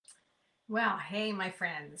Well, hey, my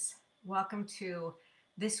friends. Welcome to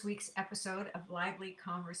this week's episode of Lively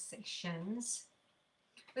Conversations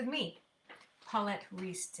with me, Paulette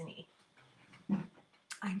Reese-Denny.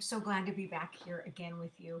 I'm so glad to be back here again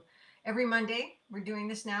with you. Every Monday, we're doing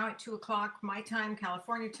this now at 2 o'clock my time,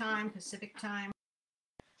 California time, Pacific time,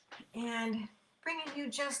 and bringing you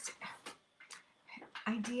just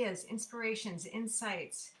ideas, inspirations,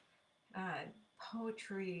 insights,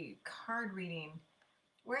 poetry, card reading,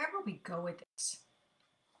 wherever we go with this,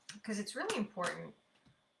 because it's really important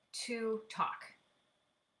to talk.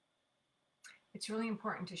 It's really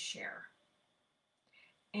important to share.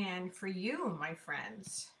 And for you, my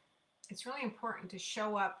friends, it's really important to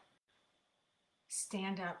show up,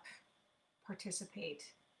 stand up, participate,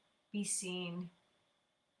 be seen,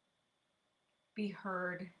 be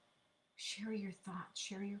heard, share your thoughts,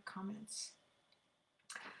 share your comments.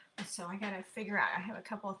 So I got to figure out, I have a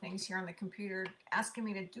couple of things here on the computer asking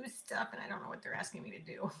me to do stuff, and I don't know what they're asking me to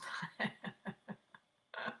do.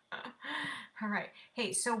 All right.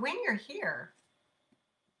 Hey, so when you're here,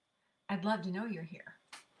 I'd love to know you're here.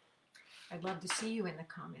 I'd love to see you in the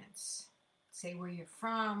comments. Say where you're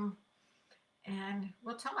from, and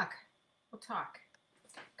we'll talk. We'll talk.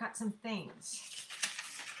 Got some things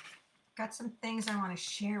I want to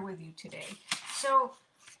share with you today. So,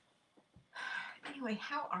 anyway,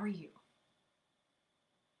 how are you?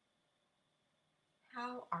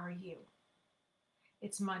 How are you?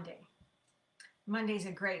 It's Monday. Monday's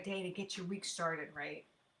a great day to get your week started, right?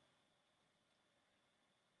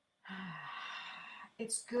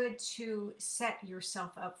 It's good to set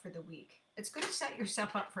yourself up for the week. It's good to set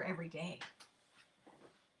yourself up for every day.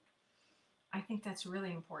 I think that's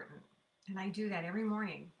really important. And I do that every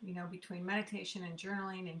morning, between meditation and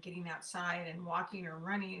journaling and getting outside and walking or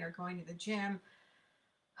running or going to the gym,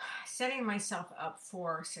 setting myself up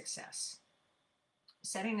for success,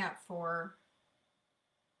 setting up for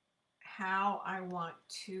how I want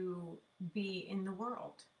to be in the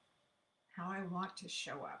world, how I want to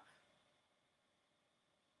show up.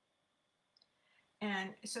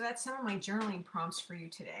 And so that's some of my journaling prompts for you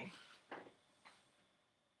today.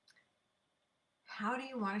 How do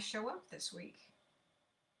you want to show up this week?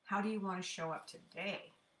 How do you want to show up today?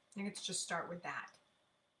 I think let's just start with that.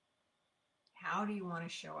 How do you want to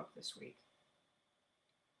show up this week?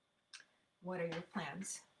 What are your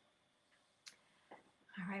plans?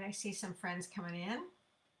 All right, I see some friends coming in.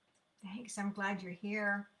 Thanks, I'm glad you're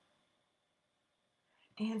here.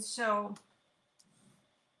 And so,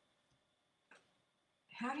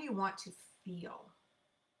 how do you want to feel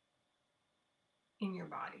in your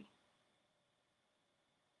body?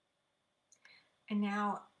 And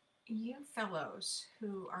now, you fellows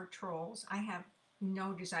who are trolls, I have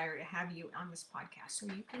no desire to have you on this podcast, so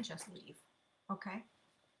you can just leave, okay?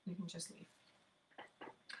 You can just leave.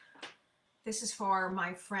 This is for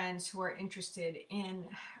my friends who are interested in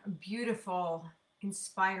beautiful,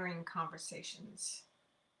 inspiring conversations,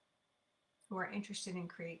 who are interested in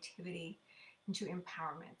creativity, into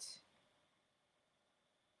empowerment,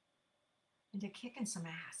 and to kicking some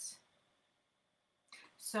ass.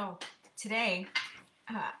 So today,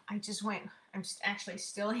 I'm actually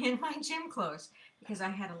still in my gym clothes because I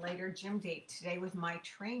had a later gym date today with my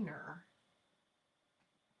trainer.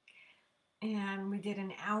 And we did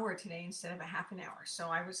an hour today instead of a half an hour. So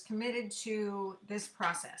I was committed to this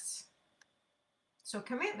process. So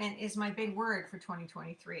commitment is my big word for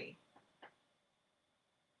 2023.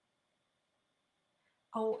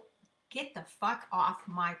 Oh, get the fuck off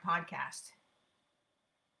my podcast.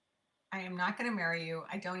 I am not going to marry you.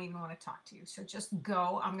 I don't even want to talk to you. So just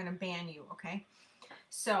go. I'm going to ban you, okay?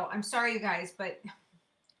 So I'm sorry, you guys, but,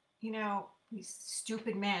 these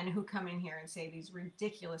stupid men who come in here and say these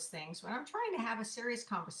ridiculous things when I'm trying to have a serious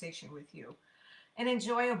conversation with you, an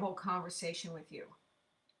enjoyable conversation with you.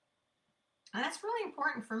 And that's really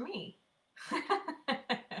important for me.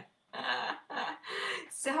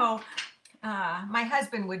 So my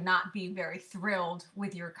husband would not be very thrilled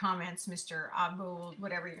with your comments, Mr. Abul,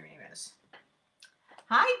 whatever your name is.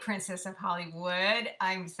 Hi, Princess of Hollywood.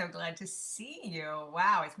 I'm so glad to see you.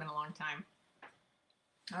 Wow, it's been a long time.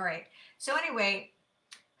 All right. So anyway,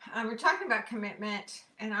 we're talking about commitment,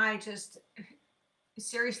 and I just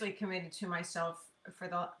seriously committed to myself for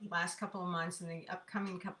the last couple of months and the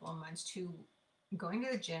upcoming couple of months to going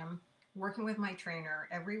to the gym, working with my trainer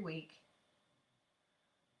every week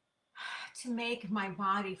to make my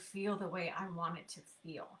body feel the way I want it to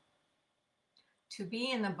feel, to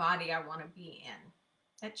be in the body I want to be in.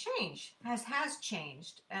 That has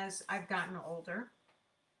changed as I've gotten older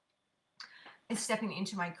and stepping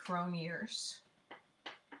into my crone years.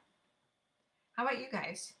 How about you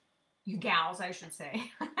guys? You gals, I should say.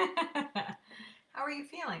 How are you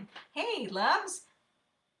feeling? Hey, loves,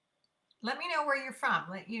 let me know where you're from.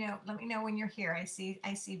 Let me know when you're here. I see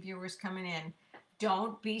viewers coming in.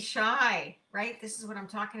 Don't be shy, right? This is what I'm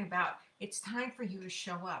talking about. It's time for you to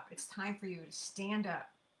show up. It's time for you to stand up.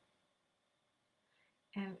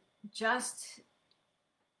 And just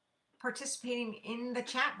participating in the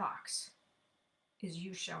chat box is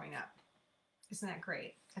you showing up. Isn't that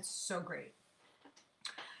great? That's so great.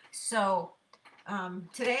 So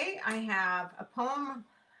today I have a poem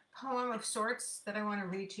of sorts that I want to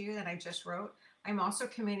read to you that I just wrote. I'm also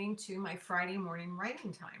committing to my Friday morning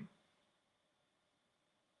writing time.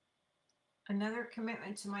 Another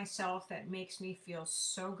commitment to myself that makes me feel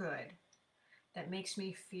so good, that makes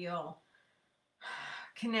me feel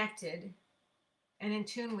connected and in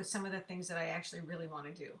tune with some of the things that I actually really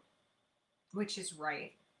want to do, which is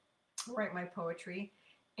write my poetry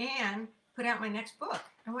and put out my next book.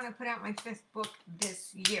 I want to put out my 5th book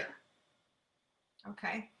this year.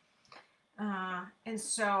 Okay. And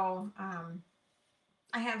so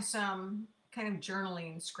I have some kind of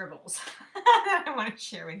journaling scribbles that I want to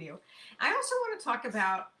share with you. I also want to talk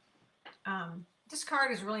about, this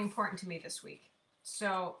card is really important to me this week.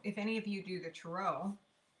 So if any of you do the tarot,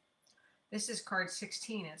 this is card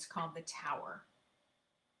 16. It's called the Tower.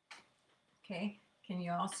 Okay, can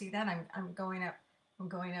you all see that? I'm going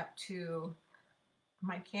up to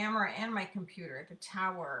my camera and my computer. The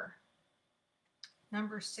Tower,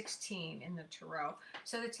 number 16 in the tarot.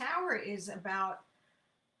 So the Tower is about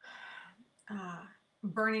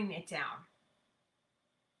burning it down,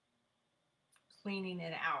 cleaning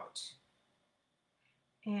it out.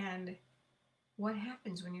 And what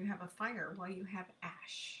happens when you have a fire? Well, you have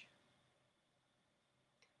ash.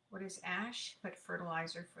 What is ash but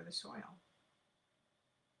fertilizer for the soil?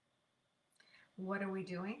 What are we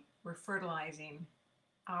doing? We're fertilizing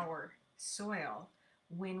our soil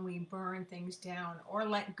when we burn things down or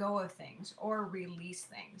let go of things or release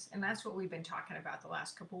things. And that's what we've been talking about the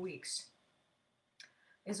last couple weeks,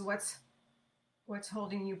 is what's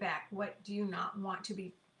holding you back. What do you not want to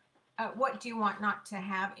be, what do you want not to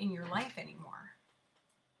have in your life anymore?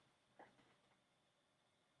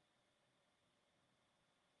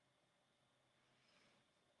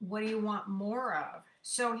 What do you want more of?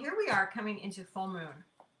 So here we are coming into full moon.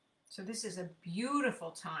 So this is a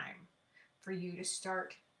beautiful time for you to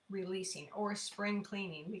start releasing, or spring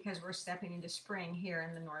cleaning, because we're stepping into spring here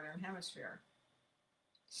in the Northern Hemisphere.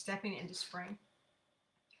 Stepping into spring.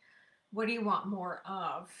 What do you want more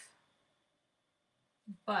of?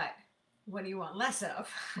 But what do you want less of?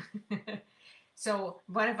 So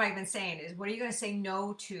what have I been saying is, what are you going to say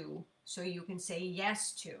no to so you can say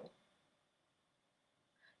yes to?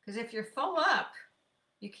 Because if you're full up,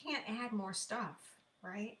 you can't add more stuff,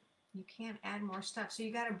 right? You can't add more stuff. So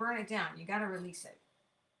you got to burn it down. You got to release it.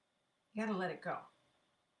 You got to let it go.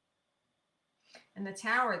 And the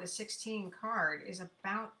Tower, the 16 card, is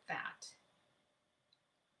about that.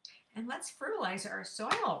 And let's fertilize our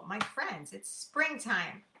soil, my friends. It's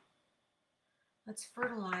springtime. Let's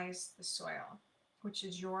fertilize the soil, which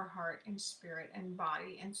is your heart and spirit and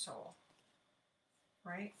body and soul,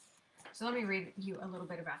 right? So let me read you a little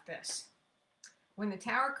bit about this. When the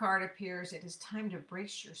Tower card appears, it is time to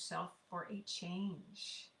brace yourself for a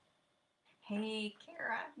change. Hey,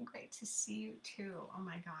 Kara, great to see you too. Oh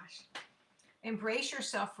my gosh. Embrace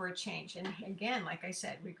yourself for a change. And again, like I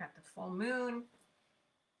said, we've got the full moon.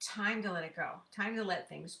 Time to let it go. Time to let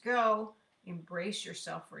things go. Embrace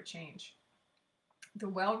yourself for a change. The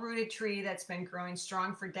well-rooted tree that's been growing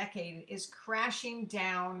strong for decades is crashing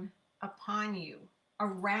down upon you,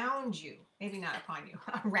 around you. Maybe not upon you,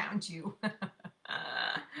 around you.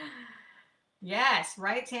 Yes,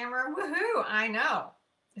 right, Tamara? Woohoo! I know.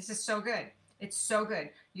 This is so good. It's so good.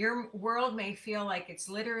 Your world may feel like it's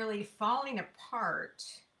literally falling apart,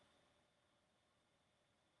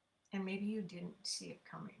 and maybe you didn't see it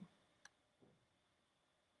coming.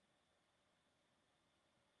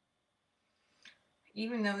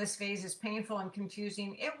 Even though this phase is painful and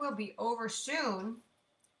confusing, it will be over soon,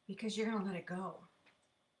 because you're going to let it go.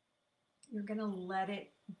 You're going to let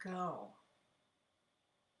it go.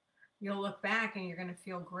 You'll look back and you're going to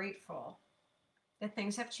feel grateful that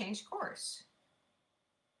things have changed course.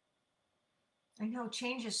 I know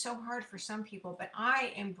change is so hard for some people, but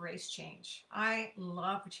I embrace change. I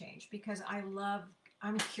love change because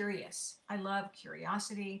I'm curious. I love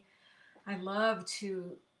curiosity. I love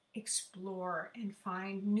to explore and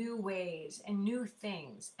find new ways and new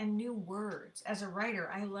things and new words. As a writer,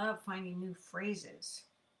 I love finding new phrases.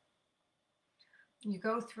 You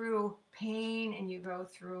go through pain and you go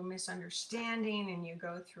through misunderstanding and you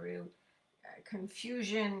go through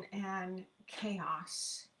confusion and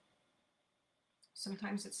chaos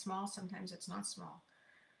Sometimes it's small, sometimes it's not small.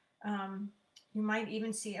 You might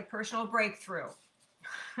even see a personal breakthrough.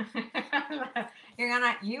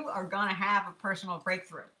 You are gonna have a personal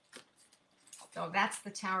breakthrough. So that's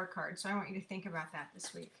the Tower card. So I want you to think about that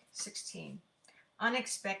this week. 16.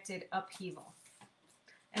 Unexpected upheaval.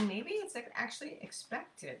 And maybe it's actually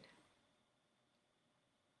expected.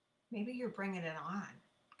 Maybe you're bringing it on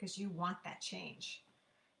because you want that change.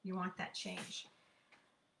 You want that change.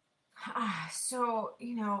 So,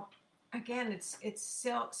 again, it's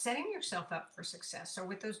still setting yourself up for success. So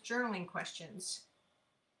with those journaling questions,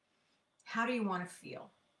 how do you want to feel?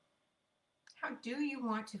 How do you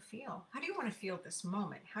want to feel? How do you want to feel this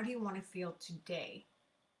moment? How do you want to feel today?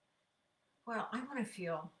 Well, I want to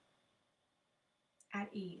feel at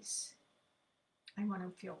ease. I want to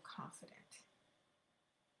feel confident.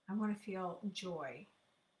 I want to feel joy.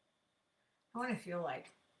 I want to feel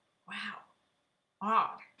like, wow,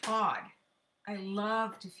 awed. I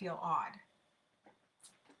love to feel awed.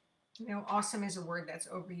 Awesome is a word that's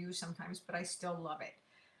overused sometimes, but I still love it.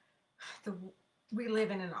 We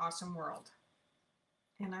live in an awesome world.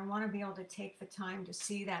 And I want to be able to take the time to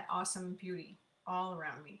see that awesome beauty all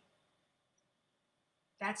around me.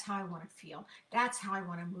 That's how I want to feel. That's how I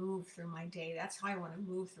want to move through my day. That's how I want to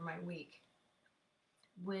move through my week.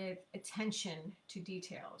 With attention to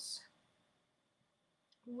details.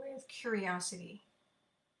 With curiosity.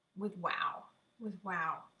 With wow.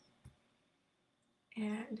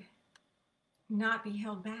 And not be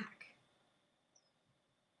held back.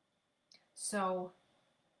 So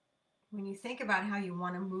when you think about how you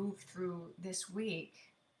want to move through this week,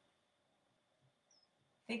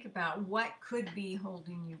 think about what could be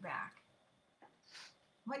holding you back.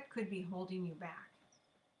 What could be holding you back?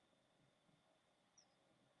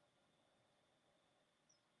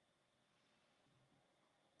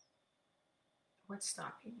 What's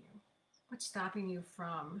stopping you? What's stopping you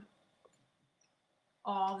from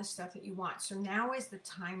all the stuff that you want? So now is the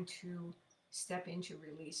time to step into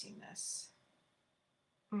releasing this.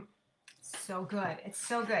 So good. It's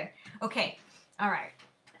so good. Okay. All right.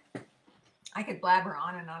 I could blabber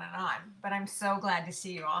on and on and on, but I'm so glad to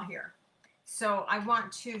see you all here. So I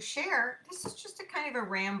want to share, this is just a kind of a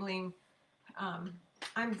rambling,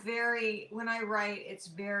 when I write, it's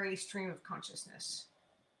very stream of consciousness.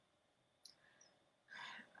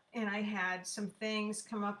 And I had some things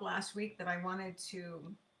come up last week that I wanted to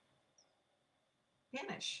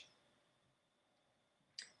vanish,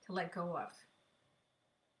 to let go of.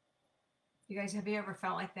 You guys, have you ever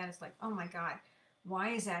felt like that? It's like, oh my God, why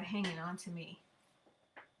is that hanging on to me?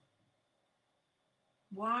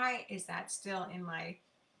 Why is that still in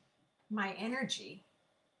my energy?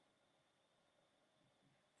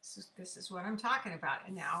 This is what I'm talking about.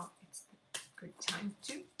 And now it's a good time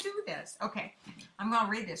to do this. Okay, I'm going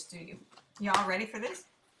to read this to you. Y'all ready for this?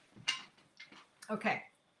 Okay.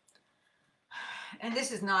 And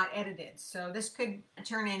this is not edited, so this could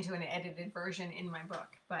turn into an edited version in my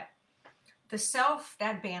book. But the self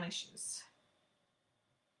that banishes.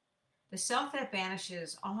 The self that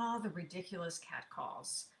banishes all the ridiculous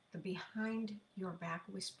catcalls, the behind your back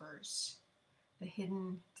whispers, the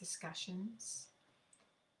hidden discussions,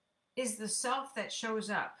 is the self that shows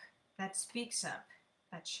up, that speaks up,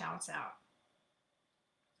 that shouts out.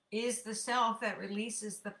 Is the self that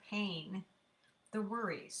releases the pain, the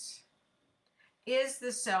worries. Is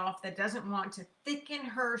the self that doesn't want to thicken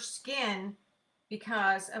her skin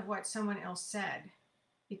because of what someone else said,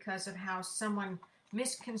 because of how someone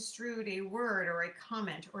misconstrued a word or a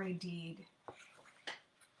comment or a deed.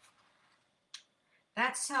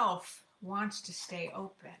 That self wants to stay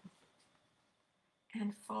open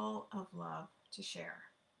and full of love to share.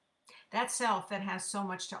 That self that has so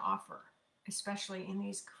much to offer, especially in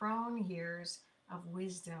these crone years of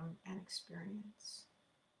wisdom and experience.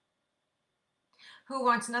 Who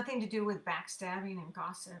wants nothing to do with backstabbing and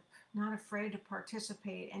gossip, not afraid to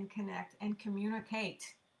participate and connect and communicate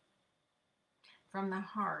from the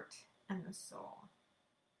heart and the soul.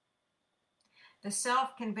 The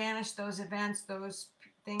self can banish those events, those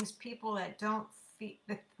things, people that don't feed.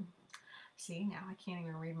 See, now I can't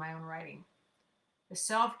even read my own writing. The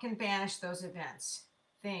self can banish those events,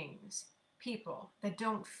 things, people that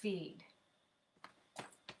don't feed,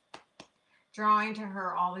 drawing to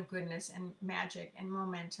her all the goodness and magic and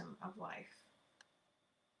momentum of life.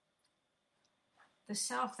 The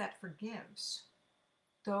self that forgives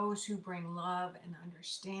those who bring love and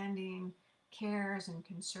understanding, cares and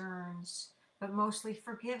concerns, but mostly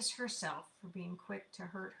forgives herself for being quick to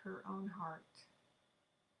hurt her own heart,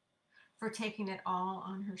 for taking it all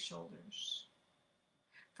on her shoulders,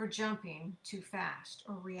 for jumping too fast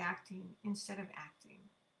or reacting instead of acting.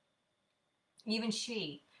 even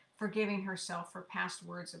she, forgiving herself for past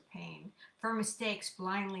words of pain, for mistakes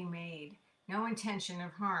blindly made, no intention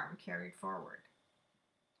of harm carried forward.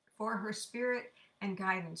 For her spirit and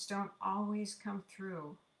guidance don't always come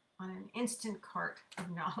through on an instant cart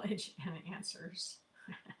of knowledge and answers.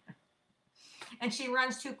 And she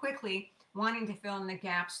runs too quickly, wanting to fill in the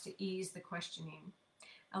gaps to ease the questioning,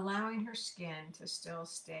 allowing her skin to still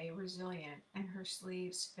stay resilient and her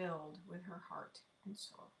sleeves filled with her heart and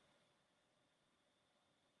soul.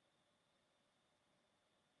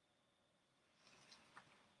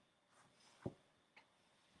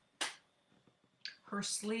 Her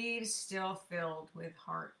sleeves still filled with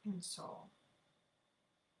heart and soul.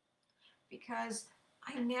 Because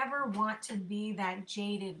I never want to be that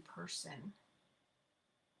jaded person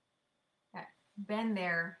that been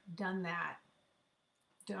there, done that,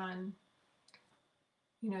 done.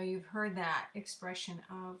 You've heard that expression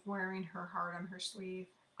of wearing her heart on her sleeve.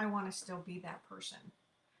 I want to still be that person.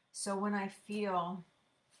 So when I feel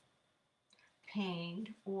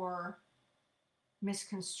pained or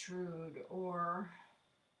misconstrued or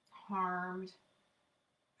harmed,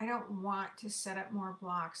 I don't want to set up more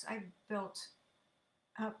blocks. I've built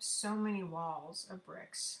up so many walls of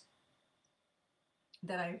bricks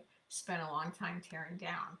that I spent a long time tearing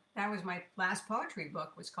down. That was my last poetry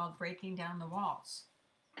book, was called Breaking Down the Walls.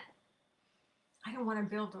 I don't want to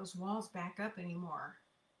build those walls back up anymore.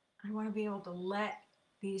 I want to be able to let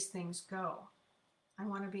these things go. I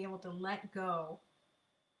want to be able to let go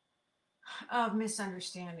of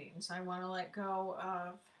misunderstandings. I want to let go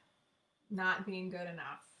of not being good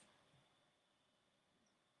enough.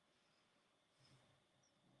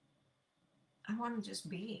 I want to just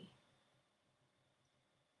be.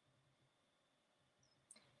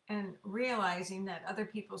 And realizing that other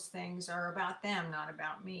people's things are about them, not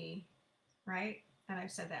about me, right? And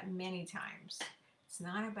I've said that many times. It's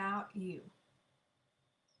not about you.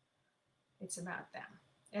 It's about them.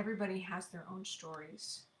 Everybody has their own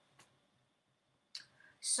stories.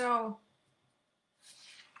 So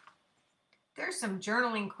there's some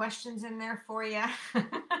journaling questions in there for you.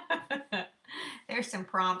 There's some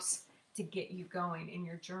prompts to get you going in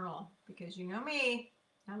your journal, because you know me,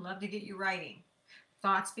 I love to get you writing.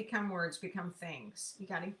 Thoughts become words, become things. You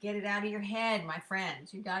got to get it out of your head, my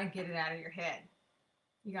friends. You got to get it out of your head.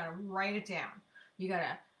 You got to write it down. You got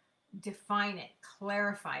to define it,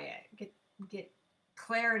 clarify it, get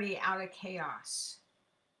clarity out of chaos.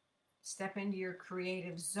 Step into your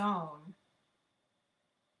creative zone.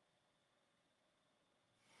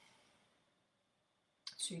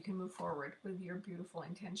 So you can move forward with your beautiful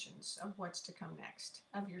intentions of what's to come next,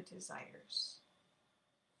 of your desires.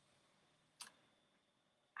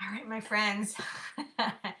 All right, my friends,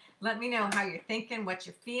 let me know how you're thinking, what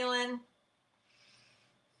you're feeling.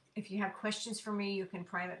 If you have questions for me, you can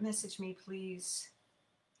private message me, please,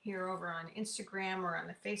 here over on Instagram or on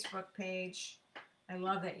the Facebook page. I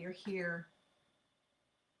love that you're here.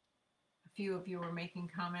 A few of you are making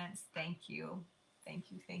comments. Thank you.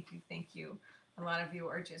 Thank you, thank you, thank you. A lot of you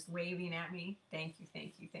are just waving at me. Thank you,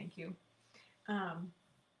 thank you, thank you.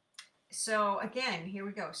 So again, here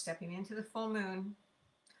we go. Stepping into the full moon.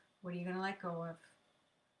 What are you going to let go of?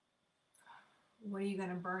 What are you going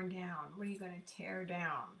to burn down? What are you going to tear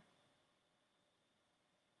down?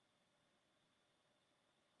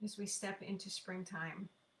 As we step into springtime.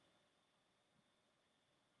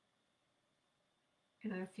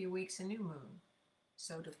 And in a few weeks, a new moon.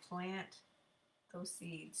 So to plant those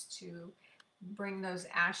seeds, to bring those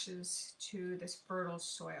ashes to this fertile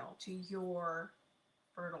soil, to your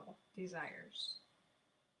fertile desires.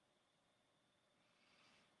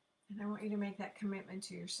 And I want you to make that commitment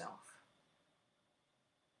to yourself.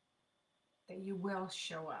 That you will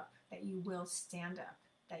show up, that you will stand up,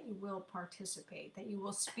 that you will participate, that you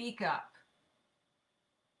will speak up.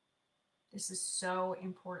 This is so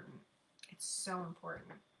important. It's so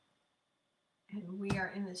important. And we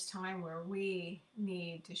are in this time where we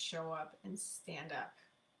need to show up and stand up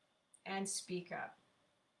and speak up.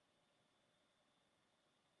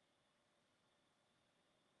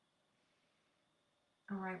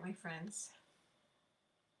 All right, my friends.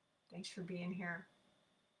 Thanks for being here.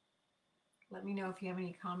 Let me know if you have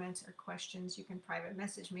any comments or questions. You can private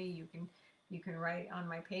message me. You can write on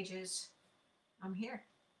my pages. I'm here.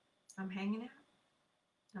 I'm hanging out.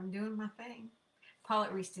 I'm doing my thing.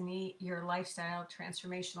 Paulette Reese-Denis, your lifestyle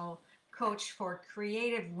transformational coach for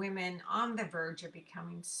creative women on the verge of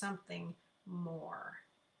becoming something more.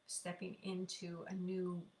 Stepping into a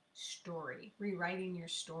new story, rewriting your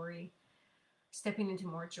story, stepping into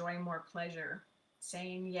more joy, more pleasure,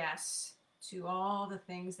 saying yes to all the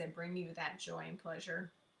things that bring you that joy and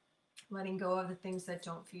pleasure, letting go of the things that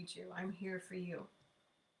don't feed you. I'm here for you.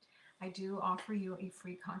 I do offer you a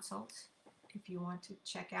free consult if you want to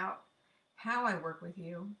check out how I work with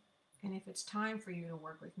you, and if it's time for you to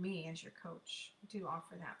work with me as your coach. I do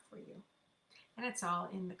offer that for you. And it's all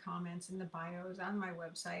in the comments, in the bios, on my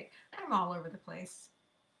website. I'm all over the place.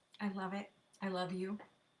 I love it. I love you.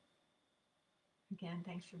 Again,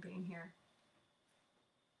 thanks for being here.